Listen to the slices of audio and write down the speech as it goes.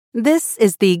This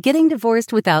is the Getting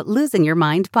Divorced Without Losing Your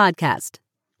Mind podcast,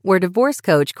 where divorce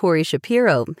coach Corey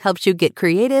Shapiro helps you get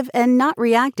creative and not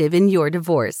reactive in your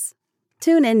divorce.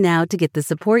 Tune in now to get the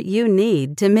support you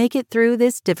need to make it through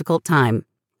this difficult time.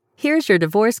 Here's your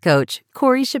divorce coach,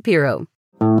 Corey Shapiro.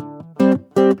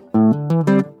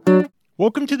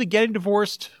 Welcome to the Getting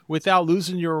Divorced Without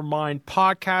Losing Your Mind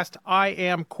podcast. I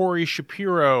am Corey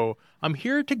Shapiro. I'm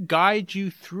here to guide you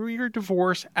through your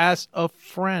divorce as a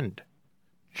friend.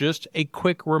 Just a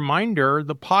quick reminder,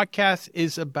 the podcast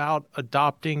is about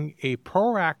adopting a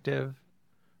proactive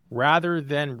rather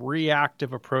than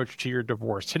reactive approach to your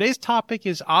divorce. Today's topic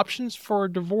is options for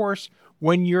a divorce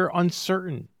when you're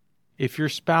uncertain if your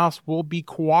spouse will be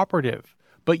cooperative,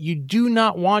 but you do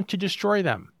not want to destroy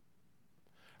them.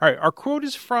 All right, our quote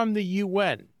is from the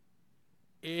UN.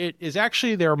 It is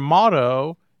actually their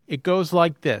motto. It goes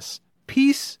like this: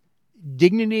 peace,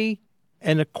 dignity,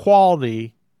 and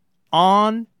equality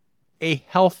on a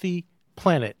healthy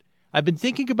planet. I've been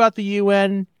thinking about the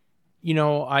UN. You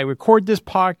know, I record this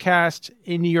podcast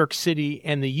in New York City,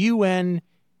 and the UN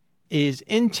is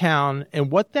in town. And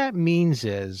what that means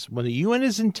is when the UN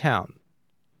is in town,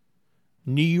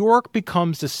 New York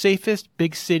becomes the safest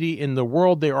big city in the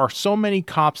world. There are so many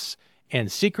cops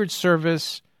and Secret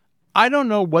Service. I don't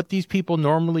know what these people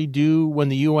normally do when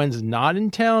the UN's not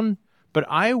in town, but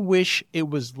I wish it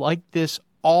was like this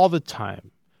all the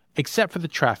time, except for the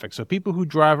traffic. So people who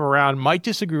drive around might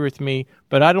disagree with me,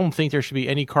 but I don't think there should be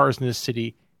any cars in this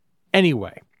city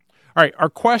anyway. All right, our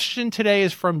question today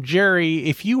is from Jerry.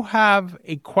 If you have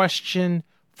a question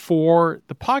for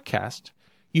the podcast,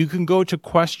 you can go to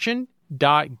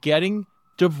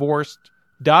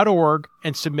question.gettingdivorced.org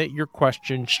and submit your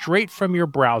question straight from your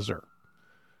browser.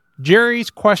 Jerry's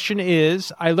question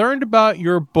is, I learned about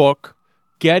your book,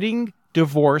 Getting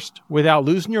Divorced Without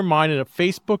Losing Your Mind, in a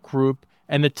Facebook group,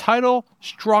 and the title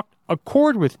struck a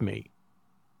chord with me.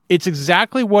 It's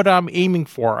exactly what I'm aiming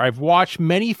for. I've watched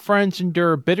many friends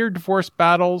endure bitter divorce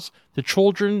battles. The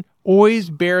children always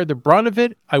bear the brunt of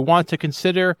it. I want to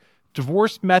consider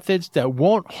divorce methods that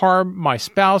won't harm my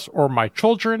spouse or my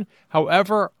children.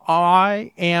 However,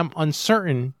 I am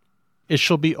uncertain if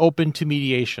she'll be open to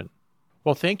mediation.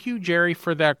 Well, thank you, Jerry,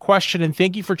 for that question, and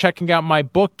thank you for checking out my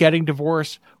book, Getting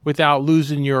Divorced Without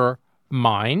Losing Your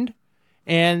Mind.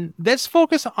 And let's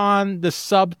focus on the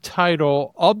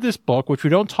subtitle of this book, which we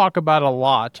don't talk about a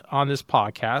lot on this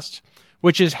podcast,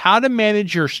 which is how to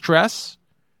manage your stress,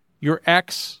 your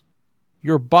ex,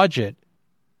 your budget,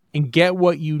 and get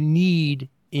what you need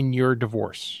in your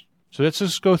divorce. So let's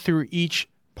just go through each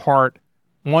part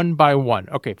one by one.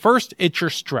 Okay, first, it's your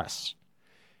stress.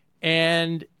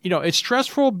 And, you know, it's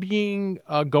stressful being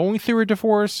going through a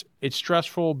divorce. It's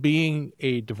stressful being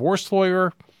a divorce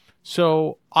lawyer.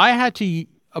 So I had to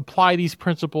apply these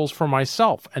principles for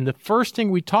myself. And the first thing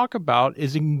we talk about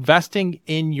is investing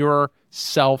in your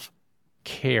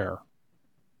self-care.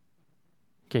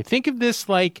 Okay, think of this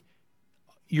like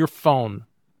your phone,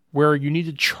 where you need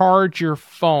to charge your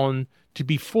phone to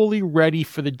be fully ready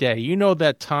for the day. You know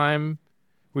that time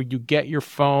where you get your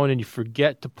phone and you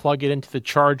forget to plug it into the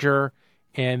charger,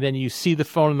 and then you see the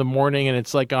phone in the morning and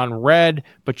it's like on red,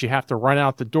 but you have to run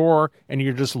out the door and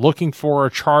you're just looking for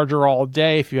a charger all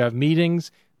day if you have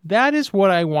meetings. That is what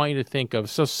I want you to think of.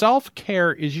 So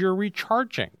self-care is your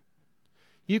recharging.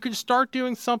 You can start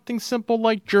doing something simple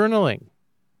like journaling.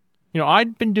 You know,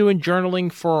 I'd been doing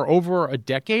journaling for over a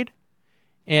decade,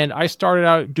 and I started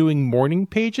out doing morning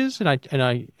pages, and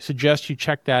I suggest you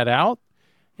check that out.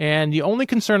 And the only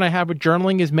concern I have with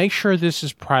journaling is make sure this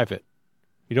is private.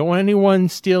 You don't want anyone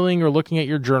stealing or looking at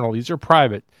your journal. These are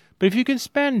private. But if you can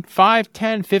spend 5,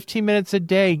 10, 15 minutes a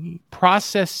day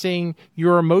processing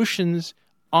your emotions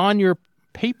on your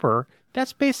paper,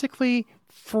 that's basically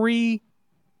free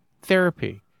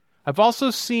therapy. I've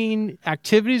also seen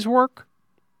activities work.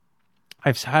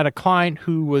 I've had a client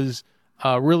who was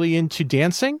really into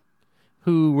dancing,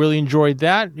 who really enjoyed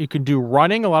that. You can do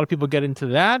running. A lot of people get into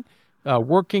that.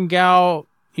 Working out,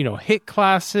 you know, HIIT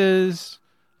classes,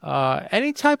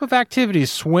 any type of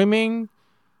activities, swimming,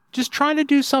 just trying to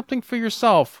do something for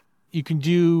yourself. You can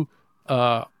do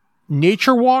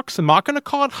nature walks. I'm not going to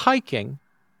call it hiking.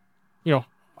 You know,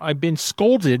 I've been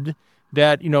scolded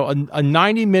that, you know, a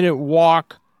 90-minute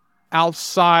walk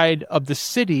outside of the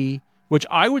city, which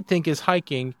I would think is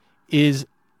hiking, is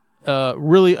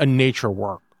really a nature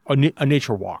walk.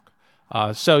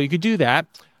 So you could do that.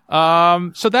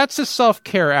 So that's the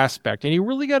self-care aspect, and you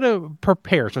really got to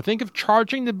prepare. So think of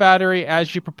charging the battery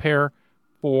as you prepare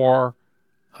for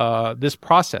this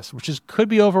process, which could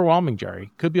be overwhelming, Jerry.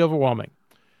 Could be overwhelming.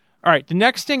 All right, the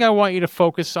next thing I want you to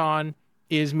focus on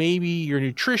is maybe your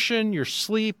nutrition, your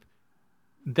sleep.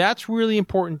 That's really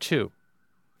important too.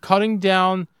 Cutting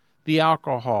down the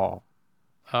alcohol,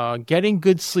 getting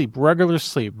good sleep, regular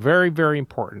sleep, very, very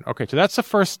important. Okay, so that's the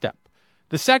first step.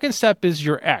 The second step is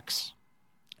your ex.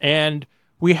 And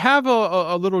we have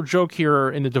a little joke here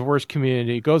in the divorce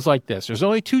community. It goes like this. There's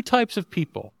only two types of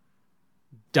people: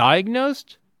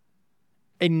 diagnosed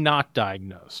and not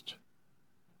diagnosed.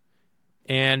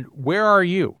 And where are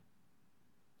you?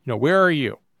 Where are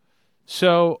you?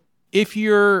 So if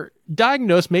you're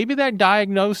diagnosed, maybe that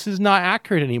diagnosis is not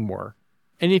accurate anymore.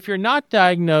 And if you're not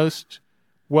diagnosed,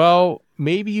 well,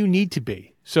 maybe you need to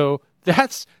be. So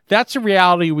that's a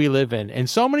reality we live in. And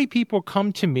so many people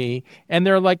come to me and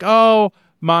they're like, oh,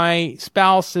 my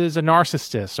spouse is a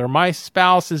narcissist, or my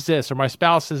spouse is this, or my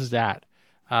spouse is that.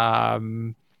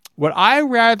 What I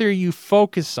rather you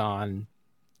focus on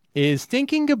is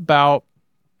thinking about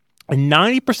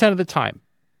 90% of the time.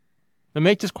 Let me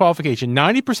make this qualification.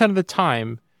 90% of the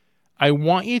time, I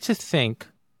want you to think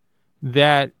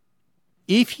that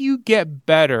if you get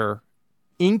better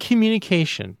in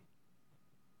communication,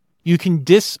 you can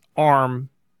disarm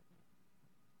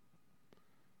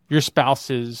your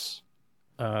spouse's,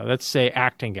 let's say,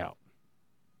 acting out.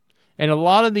 And a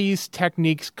lot of these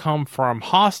techniques come from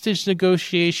hostage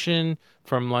negotiation,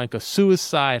 from like a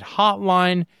suicide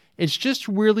hotline. It's just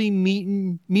really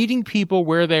meeting people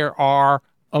where they are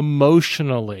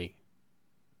emotionally.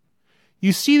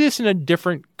 You see this in a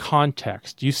different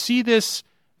context. You see this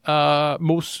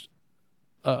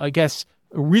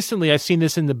recently I've seen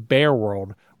this in the bear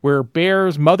world, where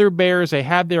mother bears, they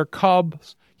have their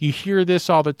cubs. You hear this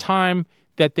all the time,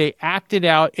 that they acted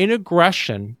out in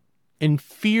aggression, in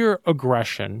fear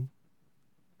aggression,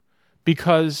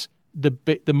 because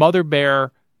the mother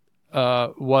bear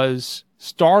was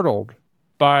startled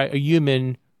by a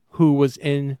human who was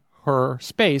in her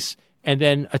space and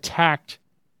then attacked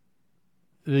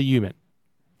the human.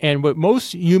 And what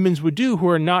most humans would do who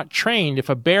are not trained, if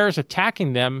a bear is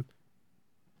attacking them,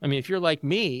 I mean, if you're like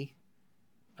me,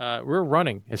 we're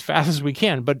running as fast as we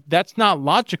can, but that's not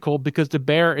logical because the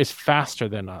bear is faster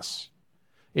than us.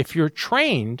 If you're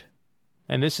trained,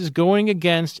 and this is going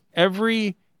against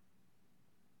every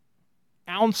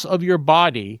ounce of your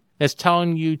body that's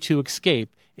telling you to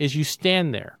escape, is you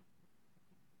stand there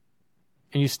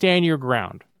and you stand your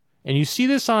ground. And you see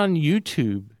this on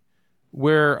YouTube,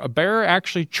 where a bear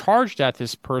actually charged at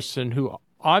this person who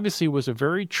obviously was a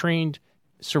very trained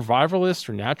survivalist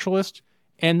or naturalist,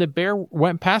 and the bear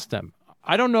went past them.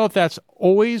 I don't know if that's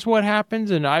always what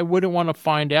happens, and I wouldn't want to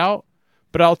find out,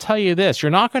 but I'll tell you this: you're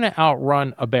not going to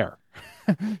outrun a bear.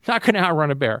 Not going to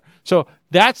outrun a bear. So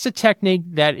that's the technique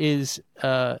that is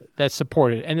that's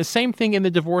supported. And the same thing in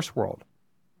the divorce world.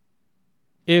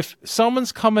 If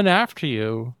someone's coming after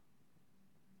you,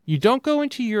 you don't go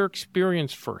into your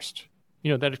experience first.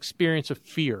 That experience of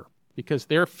fear, because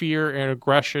their fear and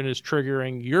aggression is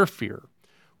triggering your fear.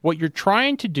 What you're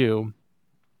trying to do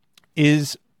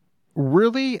is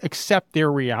really accept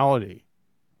their reality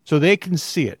so they can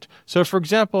see it. So, for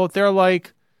example, if they're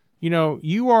like,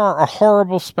 you are a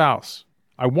horrible spouse,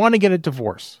 I want to get a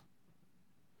divorce.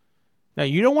 Now,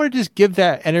 you don't want to just give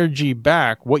that energy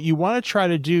back. What you want to try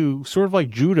to do, sort of like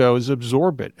judo, is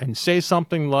absorb it and say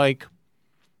something like,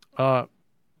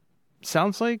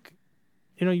 sounds like,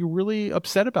 you're really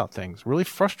upset about things, really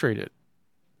frustrated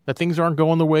that things aren't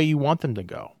going the way you want them to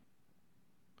go.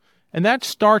 And that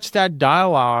starts that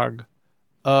dialogue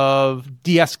of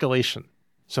de-escalation.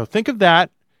 So think of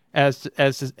that as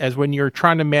when you're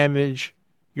trying to manage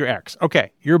your ex.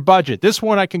 Okay, your budget. This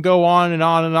one I can go on and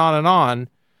on and on and on,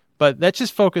 but let's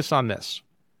just focus on this.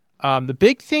 The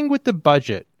big thing with the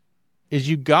budget is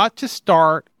you got to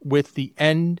start with the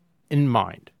end in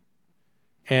mind.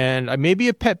 And it may be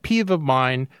a pet peeve of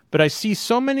mine, but I see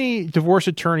so many divorce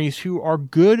attorneys who are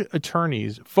good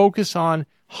attorneys focus on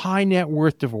high net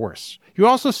worth divorce. You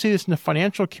also see this in the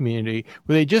financial community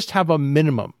where they just have a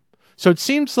minimum. So it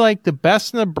seems like the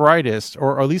best and the brightest,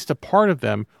 or at least a part of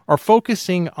them, are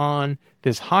focusing on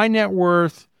this high net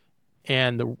worth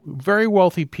and the very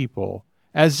wealthy people,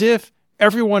 as if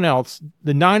everyone else,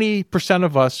 the 90%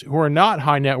 of us who are not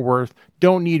high net worth,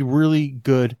 don't need really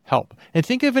good help. And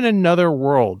think of it in another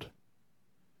world,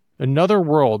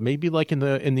 maybe like in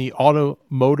the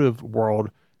automotive world.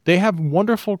 They have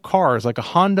wonderful cars like a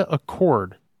Honda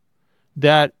Accord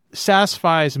that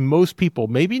satisfies most people.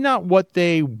 Maybe not what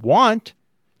they want,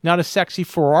 not a sexy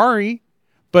Ferrari,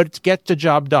 but it gets the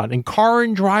job done. And Car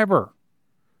and Driver,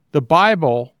 the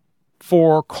Bible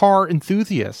for car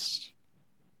enthusiasts,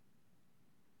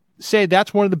 say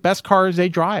that's one of the best cars they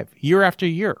drive year after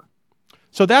year.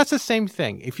 So that's the same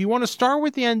thing. If you want to start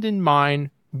with the end in mind,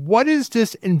 what is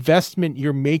this investment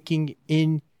you're making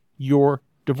in your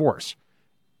divorce?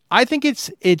 I think it's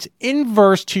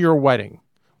inverse to your wedding.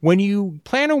 When you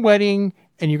plan a wedding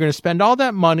and you're going to spend all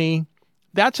that money,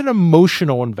 that's an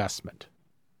emotional investment.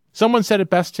 Someone said it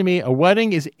best to me, a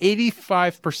wedding is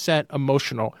 85%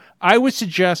 emotional. I would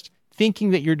suggest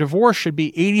thinking that your divorce should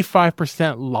be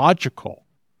 85% logical.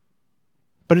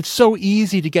 But it's so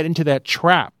easy to get into that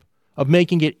trap of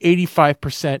making it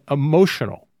 85%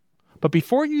 emotional. But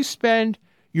before you spend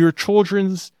your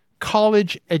children's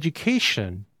college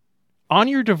education on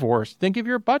your divorce, think of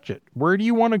your budget. Where do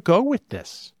you want to go with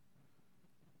this?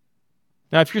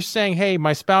 Now, if you're saying, hey,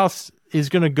 my spouse is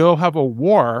going to go have a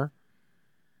war,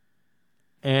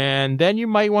 and then you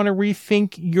might want to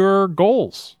rethink your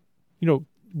goals.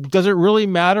 Does it really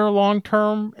matter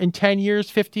long-term in 10 years,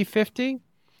 50-50? And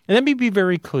let me be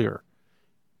very clear.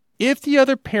 If the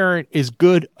other parent is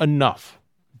good enough,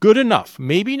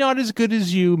 maybe not as good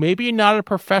as you, maybe not a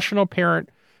professional parent,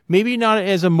 maybe not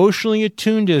as emotionally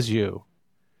attuned as you,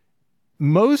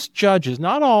 most judges,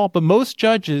 not all, but most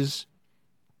judges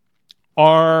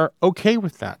are okay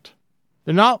with that.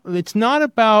 It's not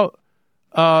about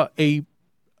a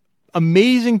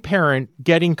amazing parent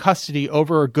getting custody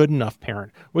over a good enough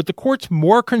parent. What the court's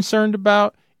more concerned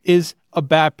about is a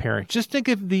bad parent. Just think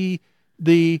of the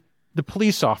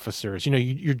police officers.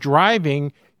 You're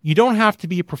driving. You don't have to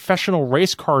be a professional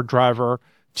race car driver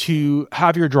to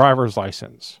have your driver's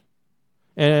license.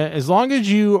 And as long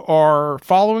as you are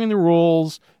following the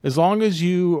rules, as long as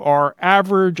you are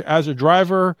average as a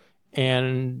driver,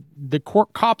 and the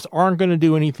cops aren't going to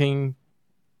do anything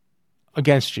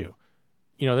against you.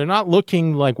 They're not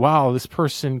looking like, wow, this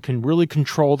person can really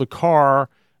control the car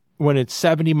when it's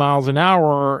 70 miles an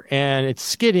hour and it's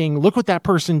skidding. Look what that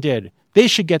person did. They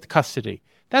should get custody.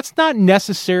 That's not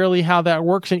necessarily how that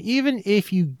works. And even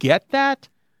if you get that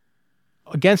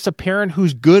against a parent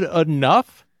who's good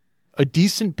enough, a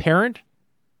decent parent,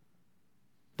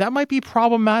 that might be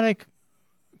problematic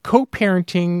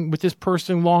co-parenting with this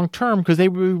person long-term because they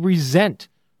resent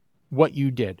what you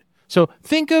did. So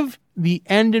think of the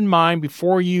end in mind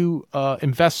before you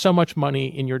invest so much money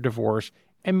in your divorce,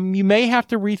 and you may have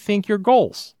to rethink your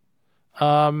goals.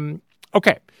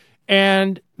 Okay.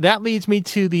 And that leads me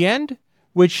to the end,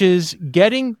 which is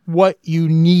getting what you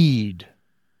need.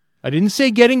 I didn't say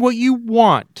getting what you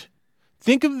want.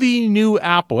 Think of the new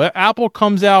Apple. Apple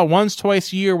comes out once,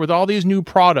 twice a year with all these new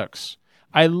products.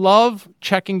 I love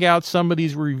checking out some of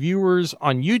these reviewers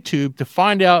on YouTube to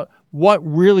find out what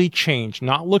really changed.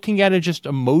 Not looking at it just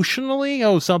emotionally,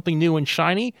 something new and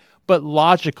shiny, but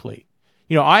logically.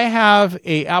 I have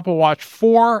a Apple Watch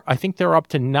 4. I think they're up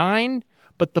to 9,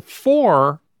 but the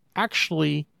 4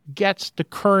 actually gets the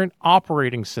current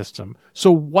operating system.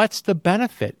 So what's the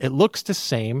benefit? It looks the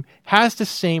same, has the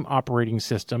same operating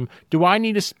system. Do I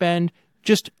need to spend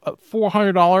just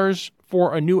 $400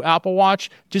 for a new Apple Watch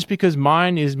just because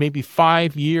mine is maybe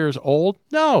 5 years old?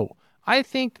 No, I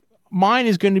think mine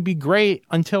is going to be great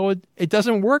until it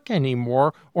doesn't work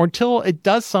anymore, or until it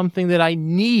does something that I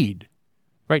need,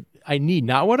 right? I need,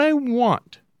 not what I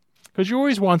want. Because you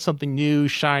always want something new,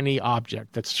 shiny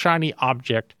object. That's shiny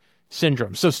object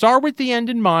syndrome. So start with the end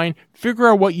in mind, figure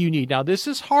out what you need. Now, this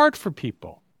is hard for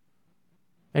people.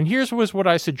 And here's what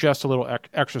I suggest, a little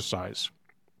exercise.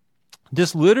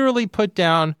 Just literally put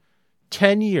down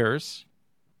 10 years,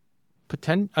 put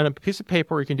 10 on a piece of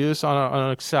paper. You can do this on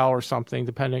an Excel or something,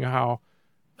 depending on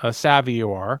how savvy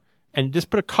you are. And just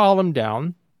put a column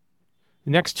down.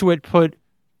 Next to it, put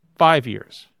 5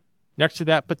 years. Next to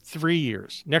that, put 3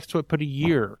 years. Next to it, put a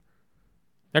year.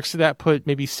 Next to that, put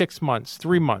maybe 6 months,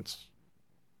 3 months,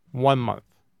 1 month.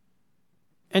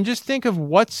 And just think of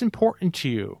what's important to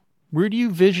you. Where do you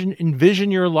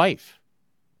envision your life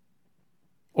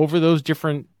over those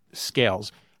different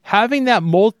scales? Having that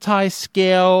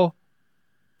multi-scale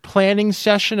planning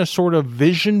session, a sort of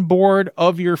vision board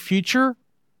of your future,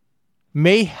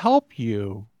 may help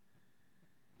you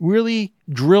really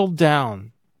drill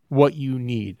down what you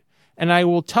need. And I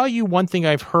will tell you one thing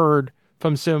I've heard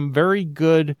from some very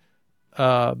good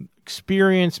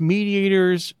experienced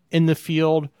mediators in the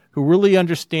field who really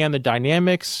understand the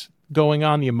dynamics going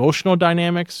on, the emotional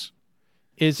dynamics,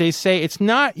 is they say it's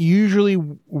not usually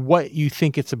what you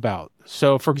think it's about.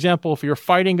 So, for example, if you're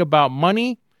fighting about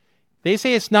money, they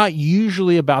say it's not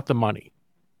usually about the money.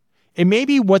 It may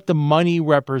be what the money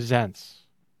represents.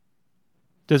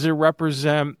 Does it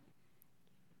represent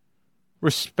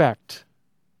respect?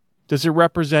 Does it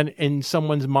represent, in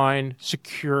someone's mind,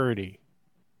 security?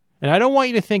 And I don't want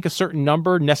you to think a certain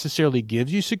number necessarily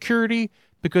gives you security,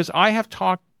 because I have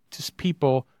talked to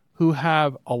people who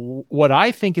have what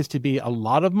I think is to be a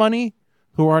lot of money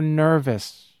who are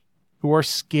nervous, who are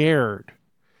scared.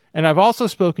 And I've also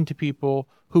spoken to people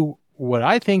who, what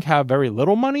I think have very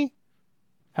little money,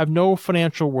 have no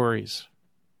financial worries.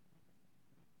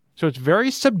 So it's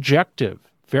very subjective,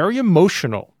 very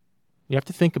emotional. You have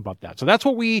to think about that. So that's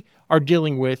what we are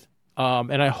dealing with.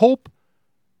 And I hope,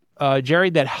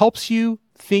 Jerry, that helps you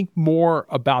think more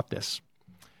about this.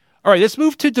 All right, let's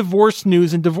move to divorce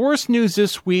news. And divorce news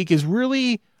this week is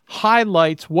really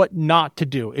highlights what not to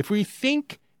do. If we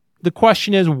think the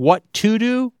question is what to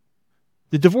do,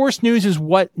 the divorce news is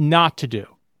what not to do.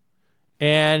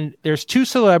 And there's two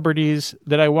celebrities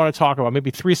that I want to talk about,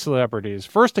 maybe three celebrities.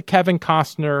 First, the Kevin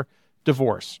Costner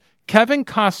divorce. Kevin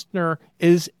Costner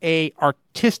is a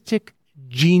artistic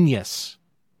genius.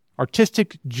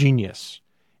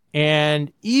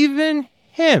 And even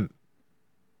him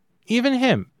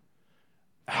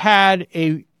had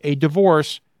a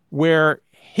divorce where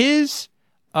his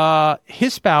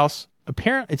spouse,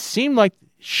 apparently, it seemed like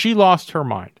she lost her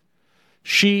mind.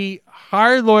 She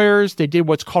hired lawyers. They did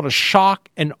what's called a shock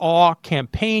and awe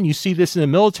campaign. You see this in the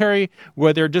military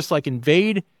where they're just like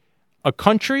invade a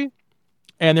country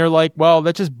and they're like, well,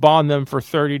 let's just bond them for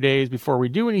 30 days before we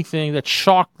do anything. Let's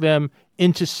shock them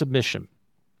into submission.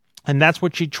 And that's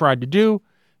what she tried to do.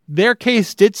 Their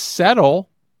case did settle,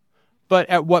 but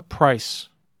at what price?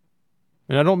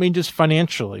 And I don't mean just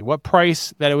financially. What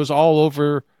price that it was all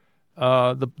over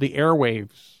the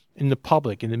airwaves, in the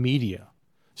public, in the media.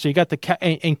 So you got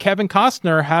and Kevin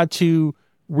Costner had to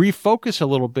refocus a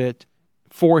little bit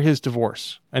for his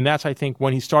divorce. And that's, I think,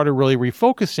 when he started really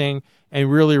refocusing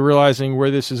and really realizing where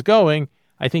this is going.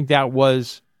 I think that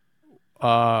was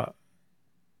a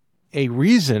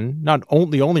reason, not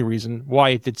the only reason, why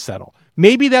it did settle.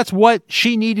 Maybe that's what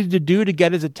she needed to do to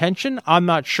get his attention. I'm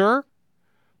not sure.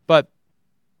 But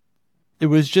it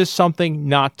was just something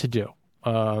not to do.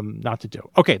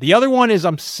 Okay, the other one is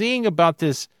I'm seeing about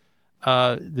this,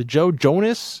 the Joe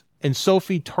Jonas and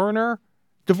Sophie Turner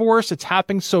divorce. It's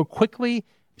happening so quickly.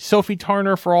 Sophie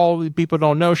Turner, for all the people who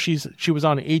don't know, she was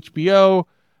on HBO.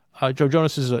 Joe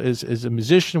Jonas is a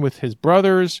musician with his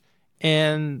brothers,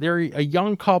 and they're a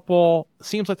young couple.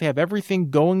 Seems like they have everything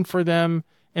going for them.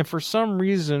 And for some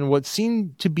reason, what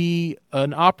seemed to be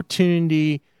an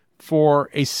opportunity for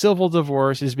a civil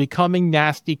divorce is becoming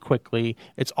nasty quickly.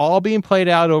 It's all being played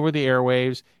out over the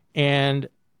airwaves. And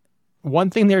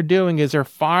one thing they're doing is they're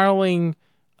filing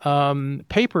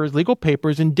legal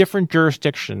papers in different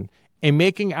jurisdictions and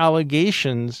making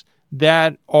allegations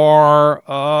that are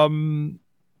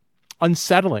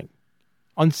unsettling.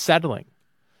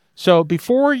 So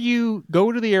before you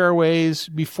go to the airways,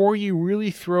 before you really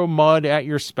throw mud at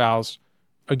your spouse,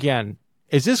 again,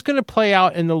 is this going to play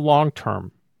out in the long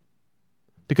term?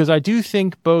 Because I do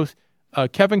think both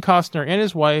Kevin Costner and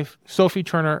his wife, Sophie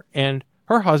Turner, and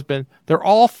her husband, they're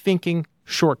all thinking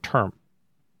short term.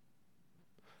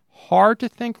 Hard to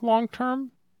think long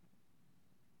term.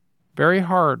 Very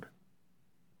hard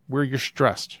where you're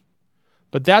stressed.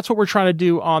 But that's what we're trying to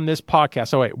do on this podcast.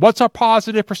 So wait, what's our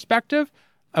positive perspective?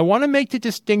 I want to make the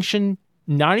distinction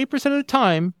 90% of the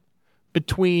time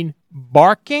between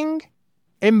barking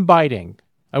and biting.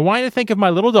 I want you to think of my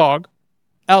little dog,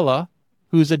 Ella,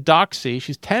 who's a Dachshund.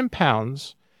 She's 10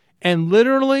 pounds. And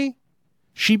literally,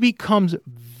 she becomes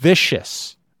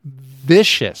vicious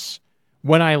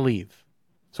when I leave.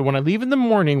 So when I leave in the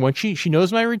morning, when she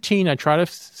knows my routine, I try to,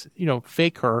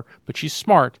 fake her, but she's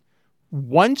smart.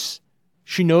 Once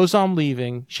she knows I'm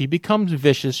leaving, she becomes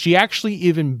vicious. She actually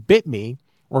even bit me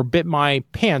or bit my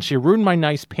pants. She ruined my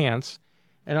nice pants.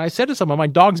 And I said to someone, my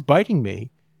dog's biting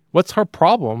me. What's her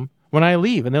problem when I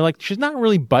leave? And they're like, she's not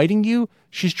really biting you.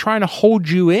 She's trying to hold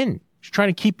you in. She's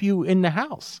trying to keep you in the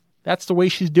house. That's the way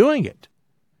she's doing it.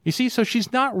 You see, so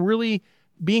she's not really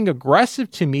being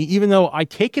aggressive to me, even though I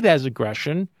take it as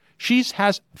aggression. She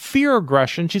has fear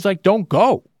aggression. She's like, don't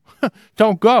go.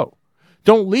 Don't go.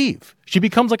 Don't leave. She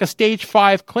becomes like a stage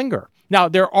 5 clinger. Now,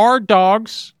 there are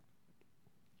dogs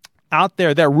out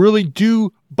there that really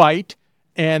do bite,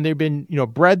 and they've been,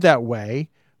 bred that way.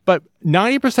 But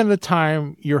 90% of the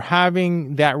time, you're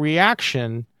having that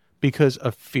reaction because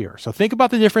of fear. So think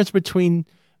about the difference between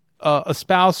a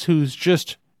spouse who's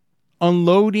just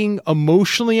unloading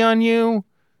emotionally on you,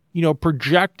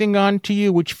 projecting onto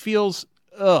you, which feels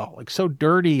like so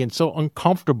dirty and so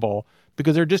uncomfortable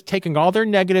because they're just taking all their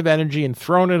negative energy and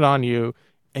throwing it on you,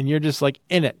 and you're just like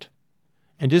in it.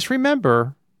 And just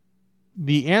remember,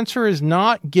 the answer is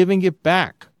not giving it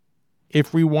back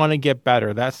if we want to get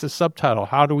better. That's the subtitle.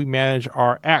 How do we manage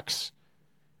our ex?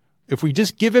 if we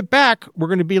just give it back, we're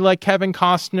going to be like Kevin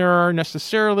Costner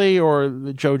necessarily, or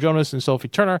Joe Jonas and Sophie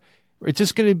Turner. It's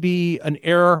just going to be an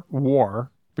air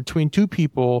war between two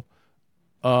people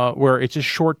where it's just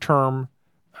short-term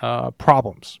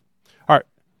problems. All right.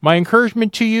 My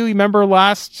encouragement to you, remember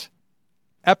last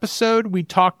episode, we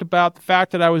talked about the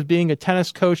fact that I was being a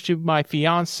tennis coach to my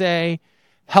fiance,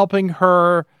 helping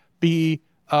her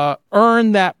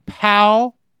earn that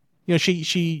POW. You know,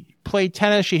 she played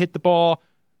tennis. She hit the ball,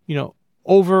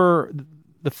 over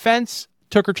the fence,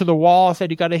 took her to the wall,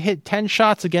 said, you got to hit 10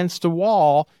 shots against the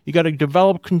wall. You got to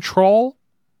develop control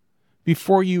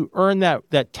before you earn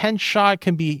that 10 shot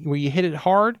can be where you hit it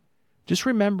hard. Just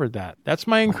remember that. That's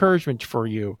my encouragement for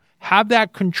you. Have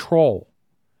that control.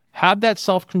 Have that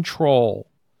self-control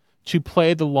to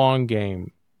play the long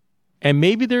game. And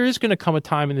maybe there is going to come a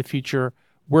time in the future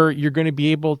where you're going to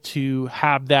be able to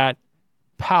have that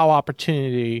POW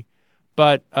opportunity.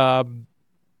 But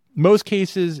most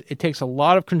cases, it takes a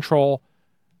lot of control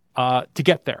to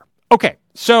get there. Okay,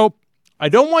 so I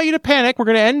don't want you to panic. We're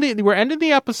ending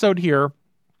the episode here.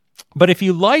 But if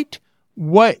you liked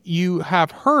what you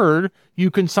have heard, you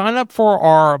can sign up for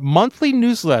our monthly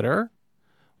newsletter,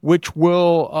 which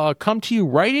will come to you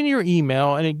right in your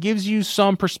email, and it gives you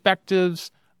some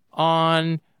perspectives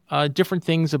on different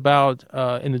things about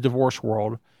in the divorce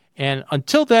world. And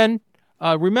until then,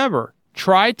 remember,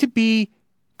 try to be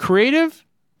creative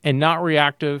and not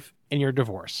reactive in your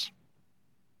divorce.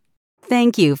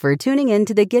 Thank you for tuning in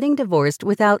to the Getting Divorced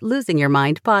Without Losing Your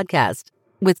Mind podcast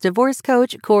with divorce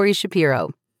coach Corey Shapiro.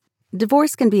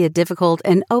 Divorce can be a difficult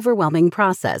and overwhelming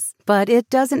process, but it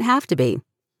doesn't have to be.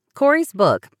 Corey's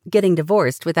book, Getting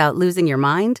Divorced Without Losing Your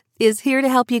Mind, is here to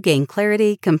help you gain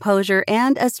clarity, composure,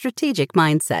 and a strategic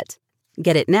mindset.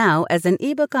 Get it now as an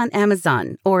ebook on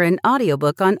Amazon or an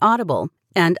audiobook on Audible,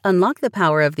 and unlock the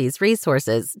power of these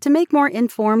resources to make more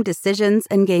informed decisions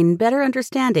and gain better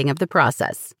understanding of the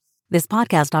process. This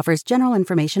podcast offers general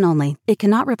information only. It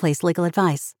cannot replace legal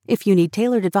advice. If you need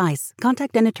tailored advice,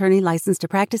 contact an attorney licensed to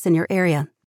practice in your area.